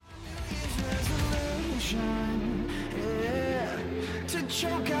solution, yeah, to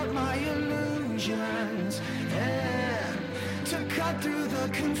choke out my illusions, yeah, to cut through the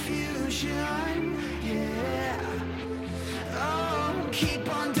confusion, yeah. Oh, keep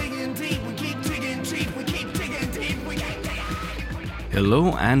on digging deep, we keep digging deep, we keep digging deep, we keep digging.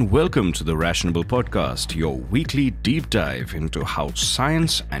 Hello and welcome to the Rationable Podcast, your weekly deep dive into how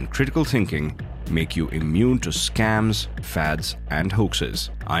science and critical thinking make you immune to scams, fads, and hoaxes.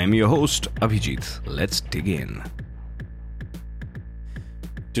 I am your host, Abhijit. Let's dig in.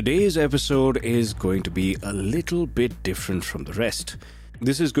 Today's episode is going to be a little bit different from the rest.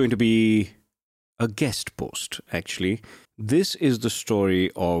 This is going to be a guest post, actually. This is the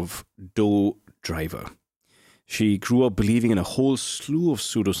story of Doe Driver. She grew up believing in a whole slew of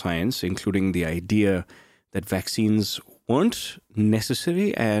pseudoscience, including the idea that vaccines weren't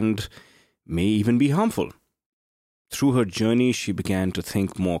necessary and may even be harmful. Through her journey, she began to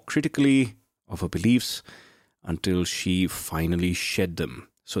think more critically of her beliefs until she finally shed them.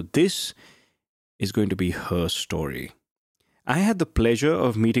 So this is going to be her story. I had the pleasure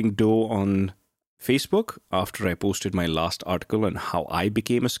of meeting Doe on Facebook after I posted my last article on how I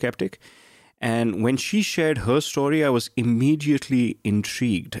became a skeptic. And when she shared her story, I was immediately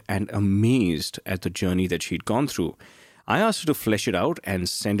intrigued and amazed at the journey that she'd gone through. I asked her to flesh it out and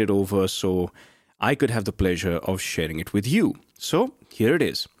send it over so I could have the pleasure of sharing it with you. So here it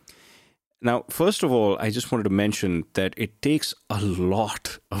is. Now, first of all, I just wanted to mention that it takes a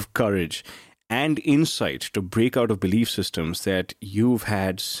lot of courage and insight to break out of belief systems that you've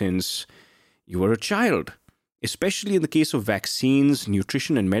had since you were a child. Especially in the case of vaccines,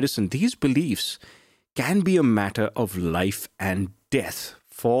 nutrition, and medicine, these beliefs can be a matter of life and death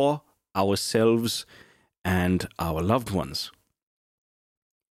for ourselves and our loved ones.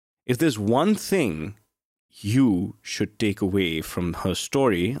 If there's one thing you should take away from her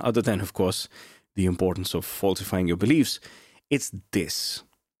story, other than, of course, the importance of falsifying your beliefs, it's this.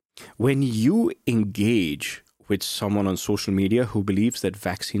 When you engage with someone on social media who believes that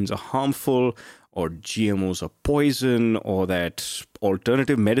vaccines are harmful, or GMOs are poison, or that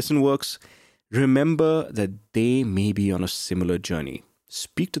alternative medicine works, remember that they may be on a similar journey.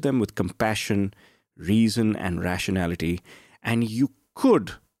 Speak to them with compassion, reason, and rationality, and you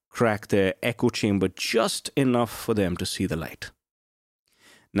could crack their echo chamber just enough for them to see the light.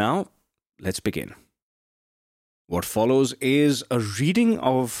 Now, let's begin. What follows is a reading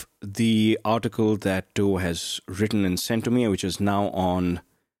of the article that Doe has written and sent to me, which is now on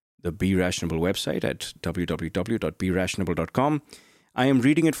the Be Rationable website at www.berationable.com. I am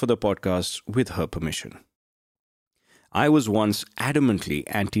reading it for the podcast with her permission. I was once adamantly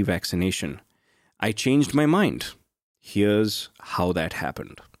anti-vaccination. I changed my mind. Here's how that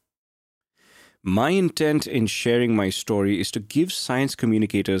happened. My intent in sharing my story is to give science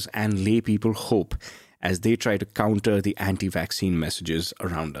communicators and lay people hope as they try to counter the anti-vaccine messages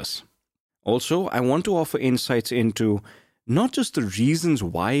around us. Also, I want to offer insights into not just the reasons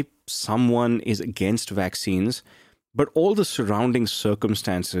why someone is against vaccines, but all the surrounding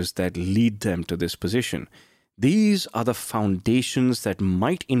circumstances that lead them to this position. These are the foundations that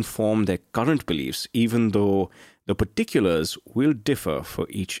might inform their current beliefs, even though the particulars will differ for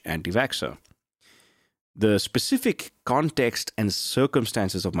each anti-vaxxer. The specific context and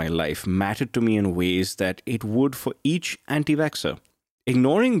circumstances of my life mattered to me in ways that it would for each anti-vaxxer.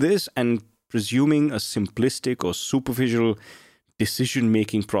 Ignoring this and presuming a simplistic or superficial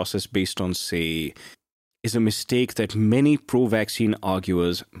decision-making process based on, say, is a mistake that many pro-vaccine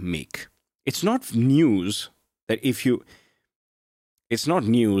arguers make. It's not news that if you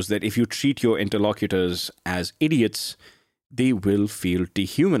treat your interlocutors as idiots, they will feel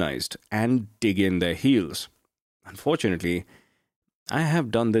dehumanized and dig in their heels. Unfortunately, I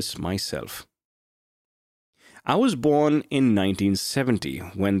have done this myself. I was born in 1970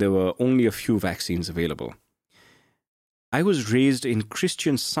 when there were only a few vaccines available. I was raised in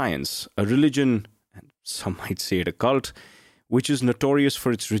Christian Science, a religion, and some might say it a cult, which is notorious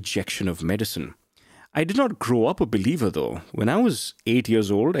for its rejection of medicine. I did not grow up a believer though. When I was 8 years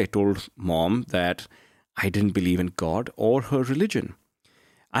old, I told Mom that I didn't believe in God or her religion.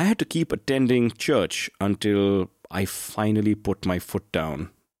 I had to keep attending church until I finally put my foot down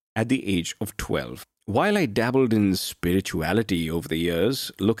at the age of 12. While I dabbled in spirituality over the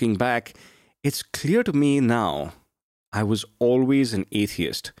years, looking back, it's clear to me now I was always an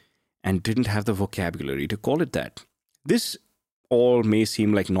atheist and didn't have the vocabulary to call it that. This all may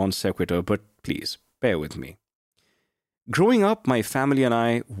seem like non sequitur, but please, bear with me. Growing up, my family and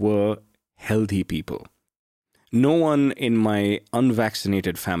I were healthy people. No one in my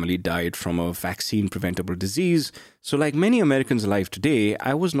unvaccinated family died from a vaccine-preventable disease, so like many Americans alive today,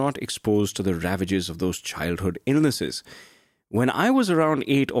 I was not exposed to the ravages of those childhood illnesses. When I was around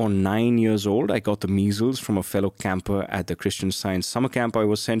 8 or 9 years old, I got the measles from a fellow camper at the Christian Science summer camp I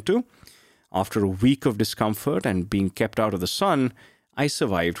was sent to. After a week of discomfort and being kept out of the sun, I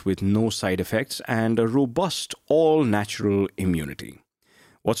survived with no side effects and a robust, all-natural immunity.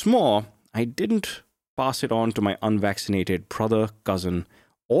 What's more, I didn't pass it on to my unvaccinated brother, cousin,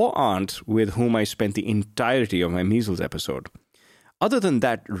 or aunt with whom I spent the entirety of my measles episode. Other than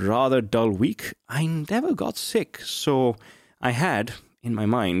that rather dull week, I never got sick, so I had, in my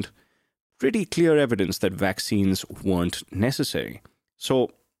mind, pretty clear evidence that vaccines weren't necessary.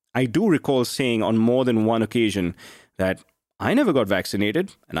 So I do recall saying on more than one occasion that I never got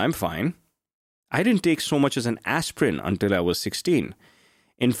vaccinated and I'm fine. I didn't take so much as an aspirin until I was 16.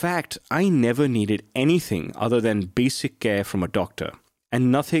 In fact, I never needed anything other than basic care from a doctor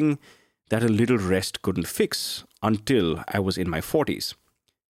and nothing that a little rest couldn't fix until I was in my 40s.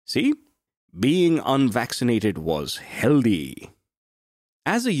 See? Being unvaccinated was healthy.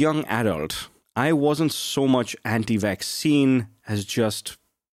 As a young adult, I wasn't so much anti-vaccine as just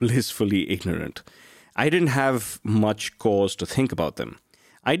blissfully ignorant. I didn't have much cause to think about them.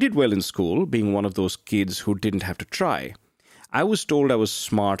 I did well in school, being one of those kids who didn't have to try. I was told I was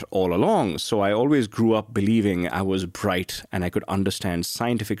smart all along, so I always grew up believing I was bright and I could understand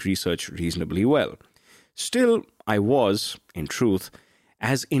scientific research reasonably well. Still, I was, in truth,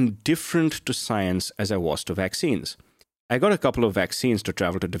 as indifferent to science as I was to vaccines. I got a couple of vaccines to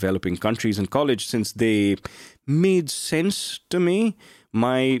travel to developing countries in college since they made sense to me.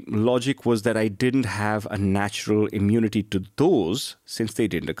 My logic was that I didn't have a natural immunity to those since they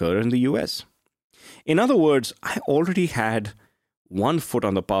didn't occur in the US. In other words, I already had one foot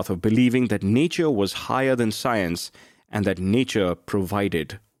on the path of believing that nature was higher than science and that nature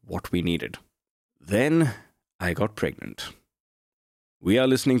provided what we needed. Then I got pregnant. We are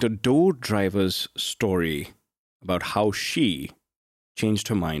listening to Doe Driver's story about how she changed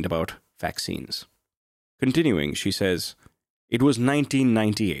her mind about vaccines. Continuing, she says, "It was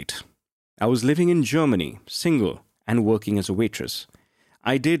 1998. I was living in Germany, single, and working as a waitress.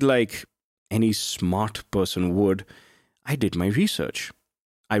 I did like any smart person would. I did my research.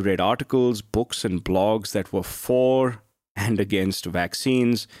 I read articles, books, and blogs that were for and against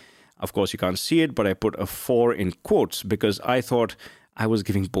vaccines. Of course, you can't see it, but I put a 'for' in quotes because I thought I was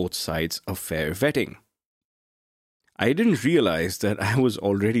giving both sides a fair vetting. I didn't realize that I was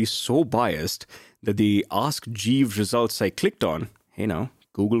already so biased that the Ask Jeeves results I clicked on, hey now,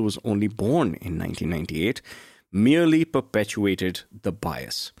 Google was only born in 1998, merely perpetuated the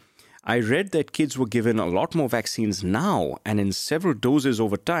bias. I read that kids were given a lot more vaccines now and in several doses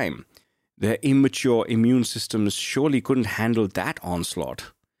over time. Their immature immune systems surely couldn't handle that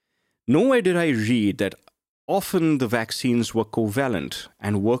onslaught. Nowhere did I read that often the vaccines were covalent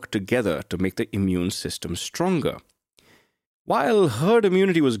and worked together to make the immune system stronger. While herd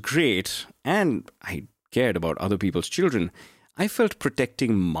immunity was great, and I cared about other people's children, I felt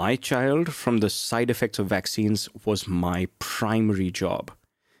protecting my child from the side effects of vaccines was my primary job.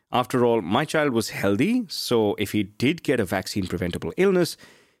 After all, my child was healthy, so if he did get a vaccine-preventable illness,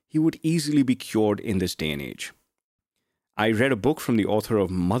 he would easily be cured in this day and age. I read a book from the author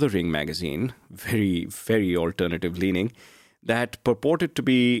of Mothering magazine, very, very alternative-leaning, that purported to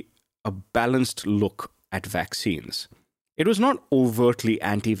be a balanced look at vaccines. It was not overtly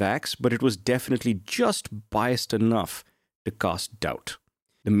anti-vax, but it was definitely just biased enough to cast doubt.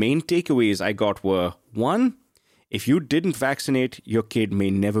 The main takeaways I got were, 1, if you didn't vaccinate, your kid may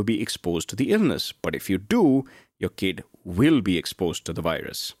never be exposed to the illness, but if you do, your kid will be exposed to the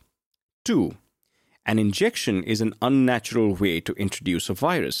virus. 2, an injection is an unnatural way to introduce a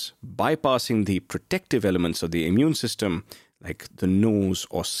virus, bypassing the protective elements of the immune system, like the nose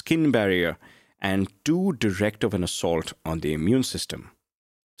or skin barrier, and too direct of an assault on the immune system.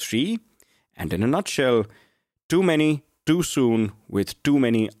 3, and in a nutshell, too many, too soon, with too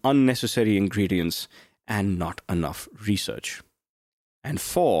many unnecessary ingredients and not enough research. And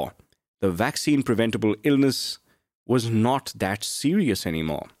 4, the vaccine-preventable illness was not that serious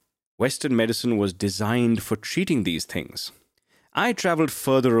anymore. Western medicine was designed for treating these things. I traveled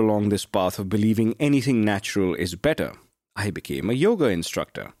further along this path of believing anything natural is better. I became a yoga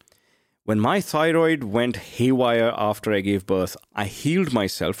instructor. When my thyroid went haywire after I gave birth, I healed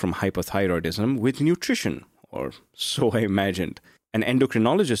myself from hypothyroidism with nutrition, or so I imagined. An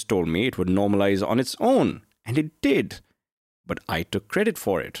endocrinologist told me it would normalize on its own, and it did. But I took credit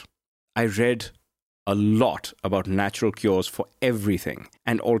for it. I read a lot about natural cures for everything,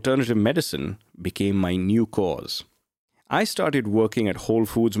 and alternative medicine became my new cause. I started working at Whole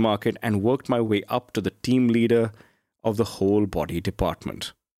Foods Market and worked my way up to the team leader of the whole body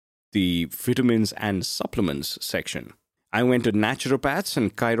department, the vitamins and supplements section. I went to naturopaths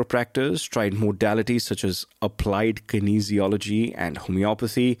and chiropractors, tried modalities such as applied kinesiology and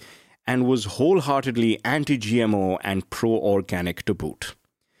homeopathy, and was wholeheartedly anti-GMO and pro-organic to boot.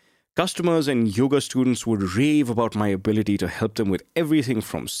 Customers and yoga students would rave about my ability to help them with everything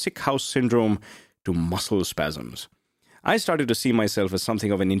from sick house syndrome to muscle spasms. I started to see myself as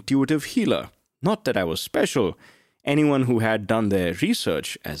something of an intuitive healer. Not that I was special. Anyone who had done their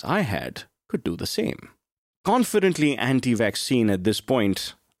research, as I had, could do the same. Confidently anti-vaccine at this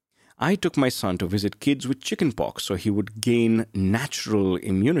point, I took my son to visit kids with chickenpox so he would gain natural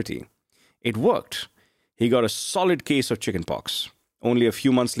immunity. It worked. He got a solid case of chickenpox. Only a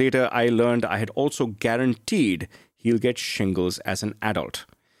few months later, I learned I had also guaranteed he'll get shingles as an adult.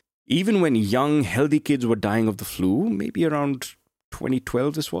 Even when young, healthy kids were dying of the flu, maybe around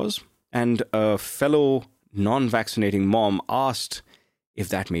 2012 this was, and a fellow non-vaccinating mom asked if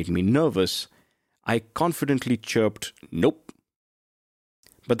that made me nervous, I confidently chirped, "Nope."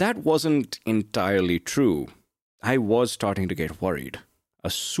 But that wasn't entirely true. I was starting to get worried. A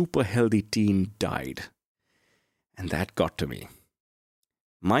super healthy teen died. And that got to me.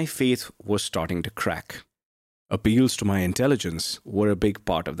 My faith was starting to crack. Appeals to my intelligence were a big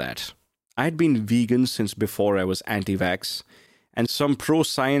part of that. I had been vegan since before I was anti-vax, and some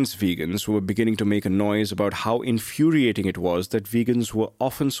pro-science vegans were beginning to make a noise about how infuriating it was that vegans were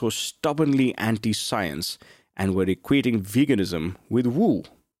often so stubbornly anti-science and were equating veganism with woo.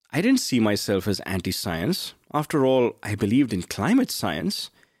 I didn't see myself as anti-science. After all, I believed in climate science.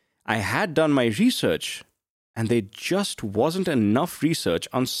 I had done my research, and there just wasn't enough research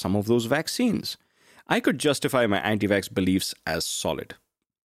on some of those vaccines. I could justify my anti-vax beliefs as solid.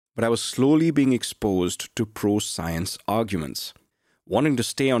 But I was slowly being exposed to pro-science arguments. Wanting to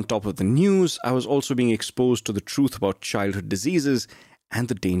stay on top of the news, I was also being exposed to the truth about childhood diseases and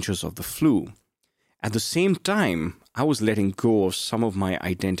the dangers of the flu. At the same time, I was letting go of some of my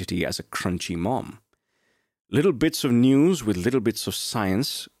identity as a crunchy mom. Little bits of news with little bits of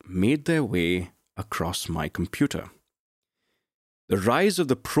science made their way across my computer. The rise of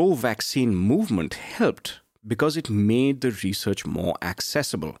the pro-vaccine movement helped because it made the research more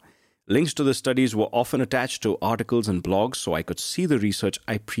accessible. Links to the studies were often attached to articles and blogs so I could see the research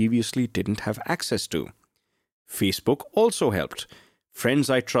I previously didn't have access to. Facebook also helped. Friends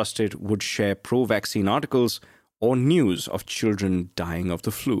I trusted would share pro-vaccine articles or news of children dying of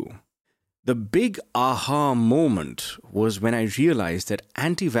the flu. The big aha moment was when I realized that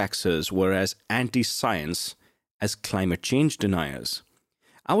anti-vaxxers were as anti-science as climate change deniers.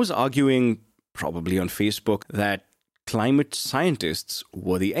 I was arguing, probably on Facebook, that climate scientists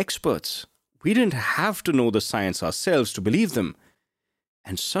were the experts. We didn't have to know the science ourselves to believe them.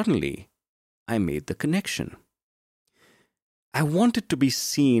 And suddenly, I made the connection. I wanted to be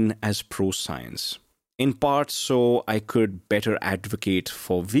seen as pro-science, in part so I could better advocate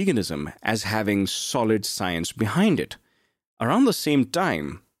for veganism as having solid science behind it. Around the same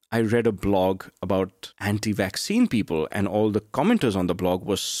time, I read a blog about anti-vaccine people, and all the commenters on the blog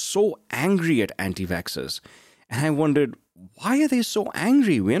were so angry at anti-vaxxers. And I wondered, why are they so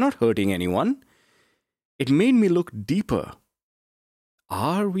angry? We're not hurting anyone. It made me look deeper.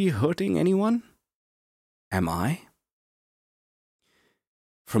 Are we hurting anyone? Am I?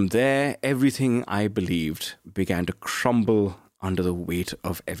 From there, everything I believed began to crumble under the weight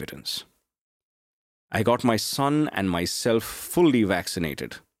of evidence. I got my son and myself fully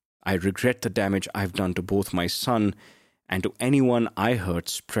vaccinated. I regret the damage I've done to both my son and to anyone I hurt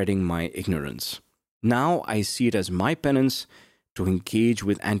spreading my ignorance. Now I see it as my penance to engage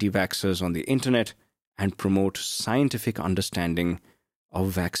with anti-vaxxers on the internet and promote scientific understanding of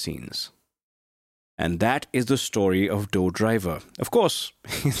vaccines. And that is the story of Doe Driver. Of course,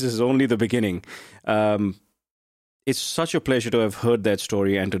 this is only the beginning. It's such a pleasure to have heard that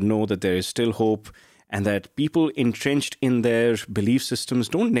story and to know that there is still hope and that people entrenched in their belief systems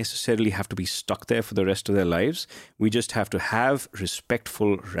don't necessarily have to be stuck there for the rest of their lives. We just have to have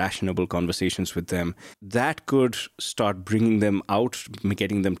respectful, rational conversations with them. That could start bringing them out,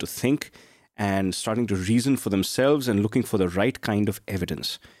 getting them to think and starting to reason for themselves and looking for the right kind of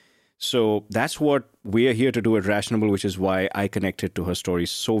evidence. So that's what we're here to do at Rationable, which is why I connected to her story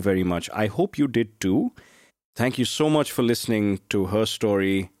so very much. I hope you did too. Thank you so much for listening to her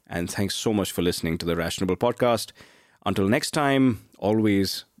story, and thanks so much for listening to the Rationable podcast. Until next time,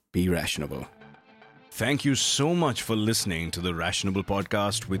 always be rationable. Thank you so much for listening to the Rationable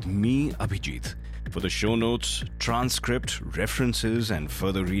Podcast with me, Abhijit. For the show notes, transcript, references, and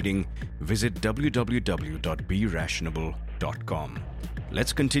further reading, visit www.berationable.com.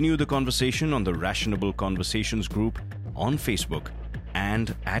 Let's continue the conversation on the Rationable Conversations group on Facebook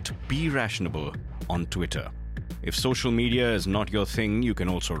and at BeRationable on Twitter. If social media is not your thing, you can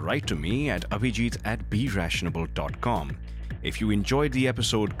also write to me at abhijit@berationable.com. If you enjoyed the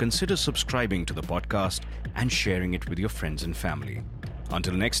episode, consider subscribing to the podcast and sharing it with your friends and family.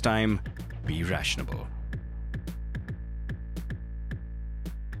 Until next time, be rationable.